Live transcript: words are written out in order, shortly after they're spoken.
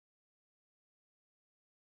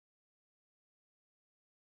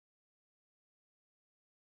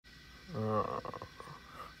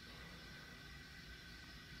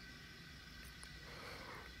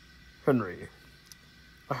Henry,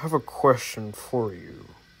 I have a question for you.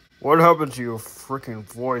 What happened to your freaking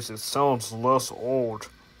voice? It sounds less old.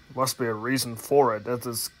 Must be a reason for it. That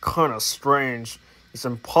is kinda strange. It's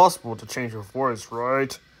impossible to change your voice,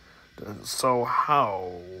 right? So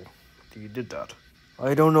how do you did that?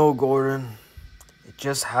 I don't know, Gordon. It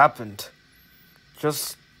just happened.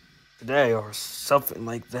 Just today or something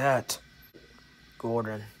like that.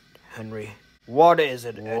 Gordon, Henry. What is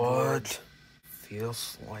it, Edward?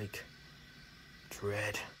 Feels like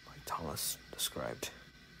dread, like Thomas described.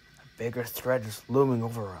 A bigger threat is looming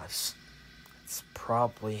over us. It's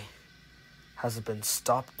probably hasn't been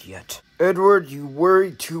stopped yet. Edward, you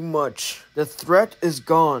worry too much. The threat is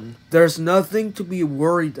gone. There's nothing to be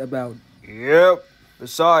worried about. Yep.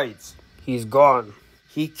 Besides, he's gone.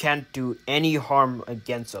 He can't do any harm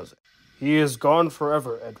against us. He is gone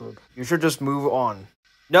forever, Edward. You should just move on.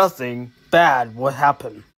 Nothing bad will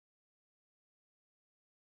happen.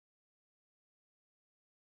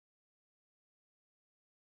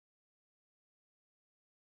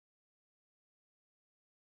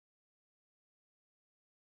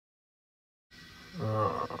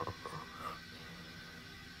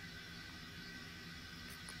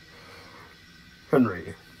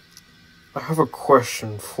 Henry, I have a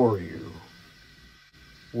question for you.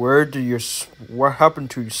 What happened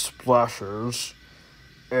to your splashers,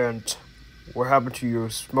 and what happened to your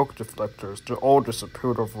smoke deflectors? They all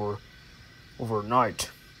disappeared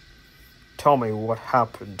overnight. Tell me what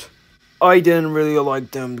happened. I didn't really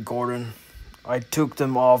like them, Gordon. I took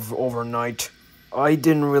them off overnight. I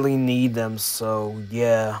didn't really need them, so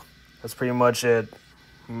yeah, that's pretty much it.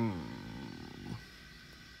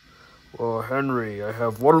 Well, Henry, I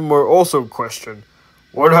have one more question.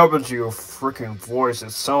 What happened to your freaking voice?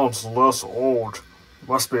 It sounds less old.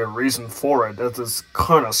 Must be a reason for it. That is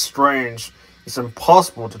kinda strange. It's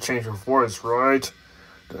impossible to change your voice, right?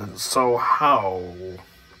 So how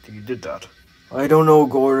do you did that? I don't know,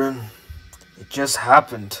 Gordon. It just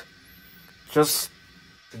happened. Just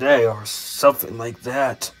today or something like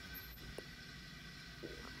that.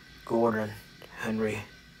 Gordon, Henry,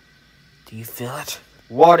 do you feel it?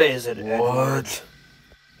 What is it, Edward?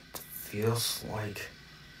 It feels like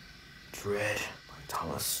dread, like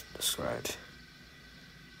Thomas described.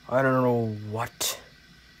 I don't know what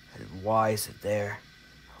and why is it there.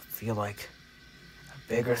 I feel like a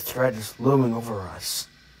bigger threat is looming over us.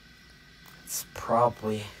 It's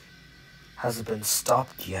probably hasn't been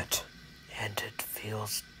stopped yet, and it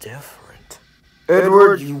feels different.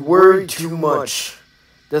 Edward, you worry too much.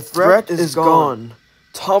 The threat is gone.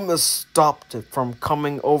 Thomas stopped it from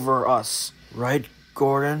coming over us. Right,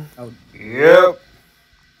 Gordon? Yep.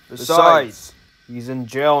 Besides, he's in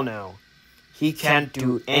jail now. He can't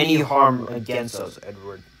do any harm against us,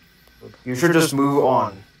 Edward. You should just move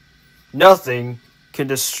on. Nothing can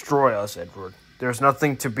destroy us, Edward. There's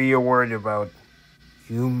nothing to be worried about.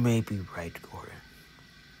 You may be right, Gordon.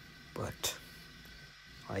 But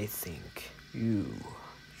I think you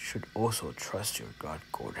should also trust your God,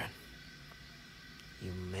 Gordon.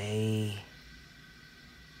 You may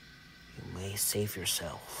save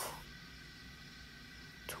yourself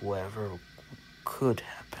to whatever could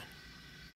happen.